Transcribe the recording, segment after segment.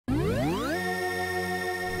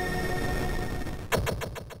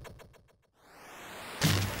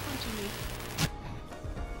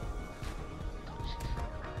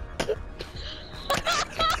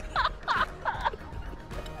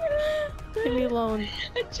me alone.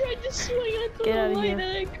 I tried to swing onto Get the out of light here.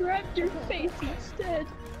 and I grabbed your face instead.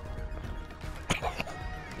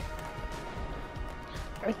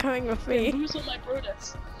 You're coming with me. Bamboozle my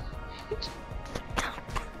Brutus.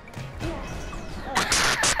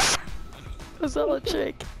 Who's all a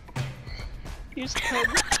trick? Use code.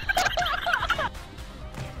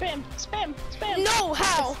 Spam, spam, spam. No,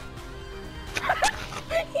 how?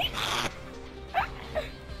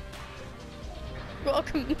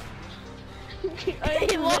 Welcome.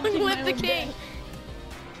 Long live the king.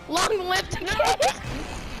 Long live the king.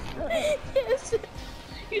 Yes.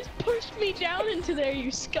 You just pushed me down into there,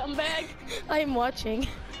 you scumbag. I am watching.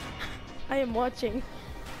 I am watching.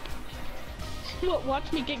 What,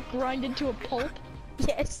 watch me get grinded to a pulp?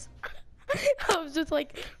 Yes. I was just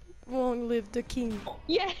like, long live the king.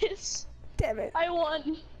 Yes! Damn it. I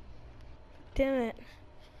won. Damn it.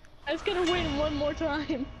 I was gonna win one more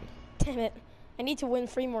time. Damn it. I need to win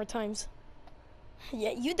 3 more times.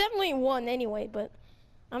 Yeah, you definitely won anyway, but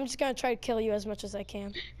I'm just gonna try to kill you as much as I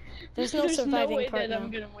can. There's no surviving no way part that now.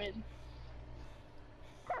 I'm gonna win.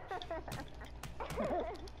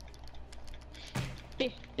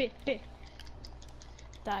 Bit.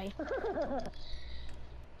 Die.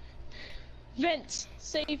 Vents,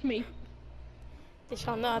 save me. They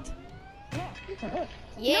shall not.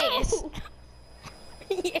 Yes. No!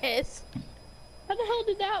 Yes. How the hell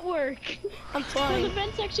did that work? I'm When flying. the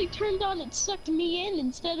vents actually turned on, it sucked me in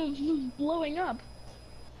instead of blowing up.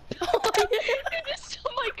 I just saw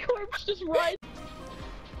my corpse just rise.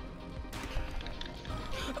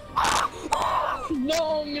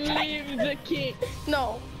 Long live the king.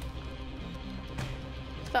 No.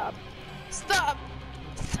 Stop. Stop.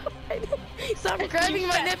 Stop. Stop grabbing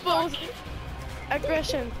my nipples.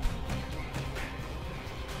 Aggression.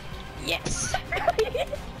 Yes.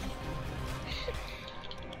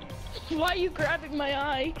 Why are you grabbing my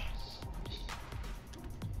eye?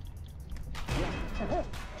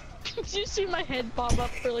 Did you see my head pop up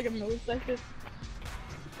for like a millisecond?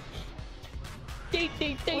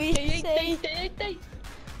 Date.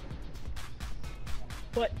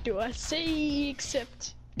 What do I say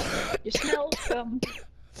except you smell cum?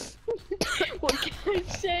 What can I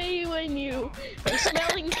say when you are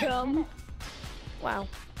smelling cum? Wow.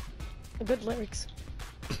 Good lyrics.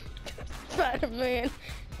 Spider-Man.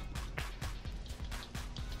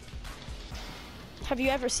 Have you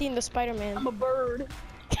ever seen the Spider-Man? I'm a bird.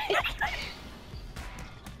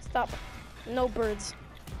 Stop. No birds.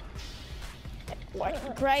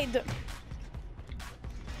 What? Grade.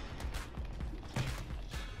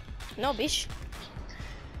 No, bitch.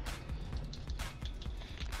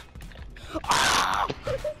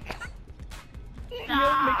 You're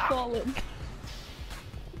McFallen.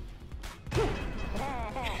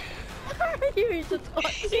 You're just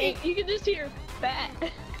See, you can just hear bat.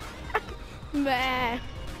 Bah.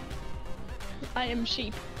 I am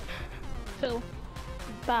sheep. Phil.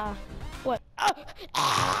 Bah. What?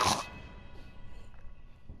 Oh.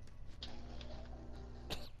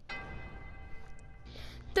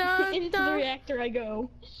 Dun, Into the dun. reactor I go.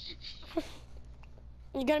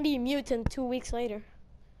 You're gonna be a mutant 2 weeks later.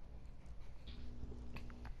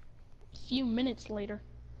 A few minutes later.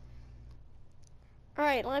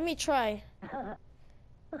 Alright, let me try.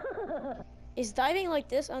 Is diving like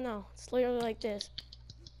this? Oh no, it's literally like this.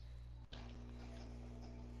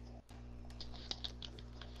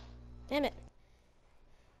 Damn it.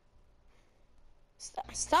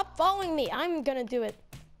 Stop following me. I'm gonna do it.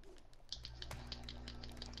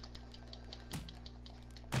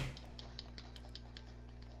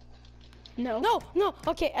 No. No.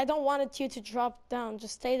 Okay, I don't want you to drop down.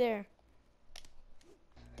 Just stay there.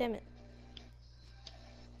 Damn it.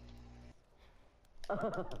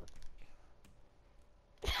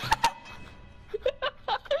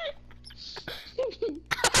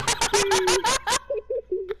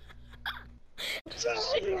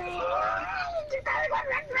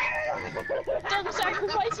 Some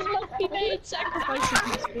sacrifices must be made. Sacrifices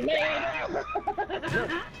must be made.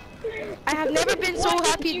 I have never been so Why did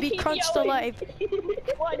happy to you be keep crunched yelling? alive.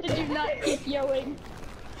 Why did you not keep yelling?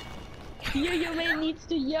 Yo-Yo Man needs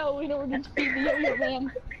to yell in order to be the Yo-Yo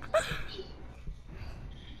Man.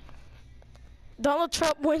 Donald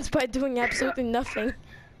Trump wins by doing absolutely nothing.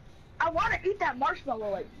 I want to eat that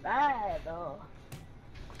marshmallow like bad, though.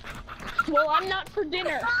 Well, I'm not for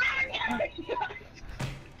dinner.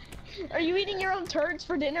 Are you eating your own turds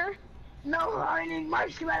for dinner? No, I need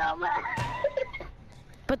marshmallow, man.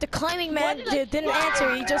 But the climbing man didn't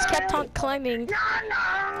answer. He just kept on climbing. No.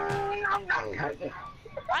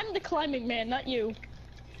 I'm the climbing man, not you.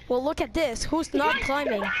 Well, look at this. Who's not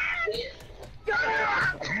climbing?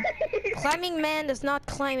 Climbing man is not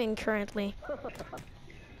climbing currently.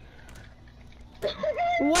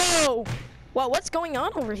 Whoa! Wow, what's going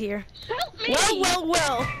on over here? Help me!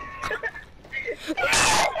 Well.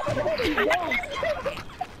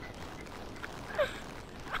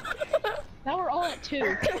 Now we're all at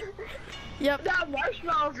 2. Yep. That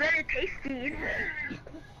marshmallow is very tasty.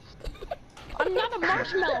 I'm not a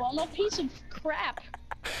marshmallow. I'm a piece of crap.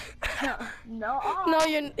 No. No,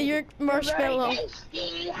 you're marshmallow.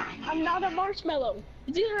 I'm not a marshmallow.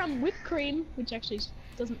 It's either I'm whipped cream, which actually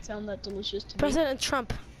doesn't sound that delicious to me. President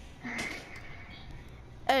Trump.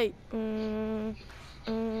 Hey.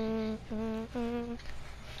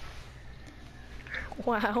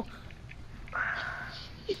 Wow.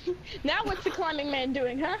 Now what's the climbing man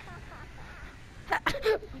doing, huh?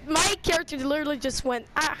 My character literally just went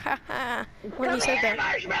ah ha ha when you said that.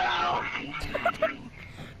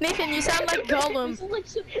 Nathan, you sound like Gollum.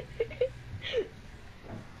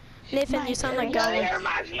 Nathan, you sound like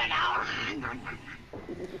Gollum.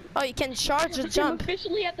 Oh, you can charge a I'm jump.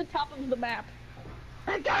 officially at the top of the map.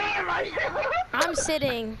 I'm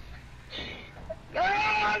sitting.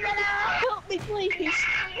 Help me, please.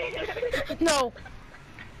 No.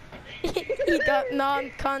 He got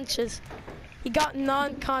non-conscious.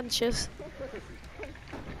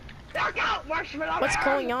 What's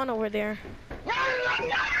going on over there?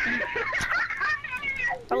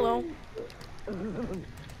 Hello.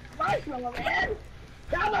 Marshmallow man.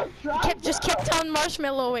 Just kept on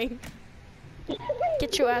marshmallowing.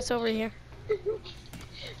 Get your ass over here.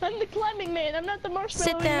 I'm the climbing man. I'm not the marshmallow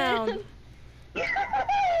Sit down. man.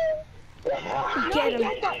 Get him.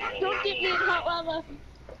 Don't get me in hot lava.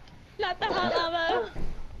 Not the hot lava.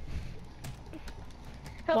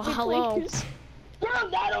 Help me, hello. please.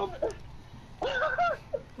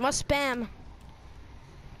 Must spam.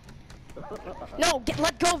 No,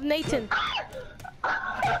 let go of Nathan.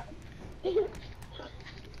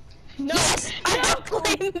 No. Yes, I have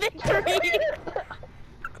claimed victory.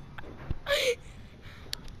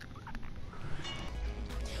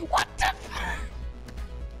 What the?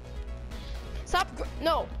 Stop!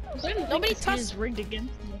 No, nobody touch. Is rigged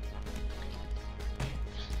against me.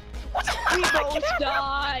 What the? We both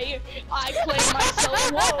die. I claim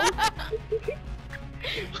myself.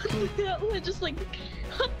 Whoa. Just like,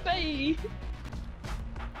 hey.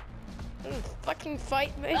 Fucking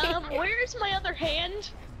fight me. Where's my other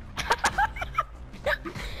hand?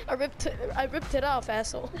 I ripped it off,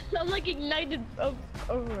 asshole. I'm like ignited. Oh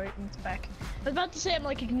right, it's back. I was about to say I'm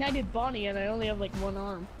like ignited Bonnie, and I only have like one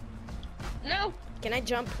arm. No. Can I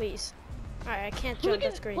jump, please? Alright, I can't jump.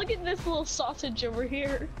 That's great. Look at this little sausage over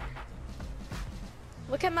here.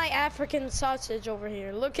 Look at my African sausage over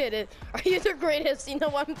here. Look at it. Are you the greatest? You know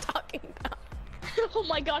what I'm talking about. Oh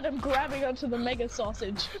my god, I'm grabbing onto the mega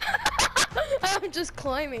sausage. I'm just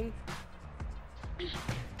climbing.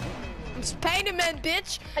 I'm Spider-Man,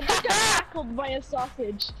 bitch. I just got tackled by a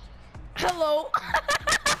sausage. Hello.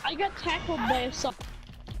 I got tackled by a sausage.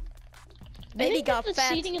 Baby got the fat.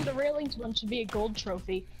 The seating and the railings one should be a gold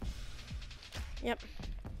trophy. Yep.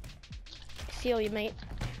 I feel you, mate.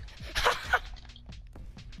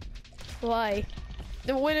 Why?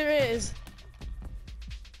 The winner is.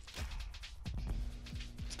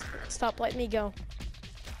 Stop, let me go.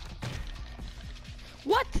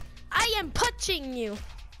 What? I am punching you.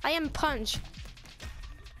 I am punch.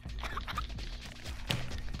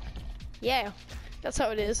 Yeah, that's how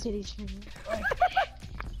it is. No!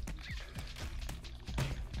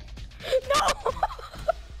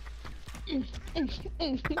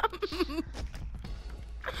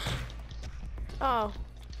 Oh,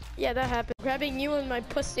 yeah, that happened. Grabbing you in my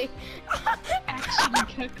pussy. Action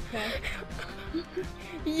cookback.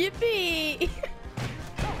 Yippee!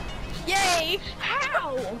 Yay!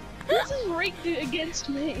 How? This is rigged against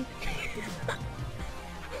me.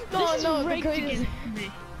 No, this is no, rigged because against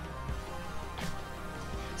me.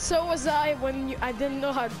 so was I when I didn't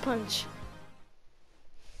know how to punch.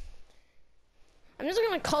 I'm just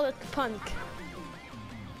gonna call it punk.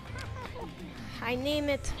 I name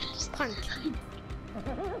it punk. I'm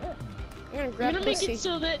gonna grab I'm gonna make pussy. it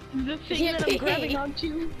so that the thing that I'm grabbing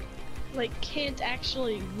onto, like, can't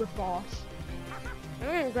actually rip off. I'm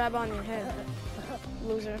gonna grab on your head,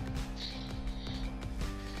 loser.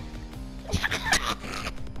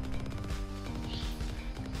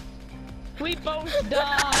 We both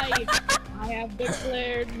die. I have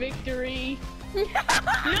declared victory.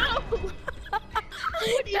 No!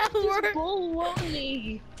 What is That this worked.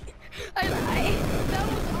 baloney? I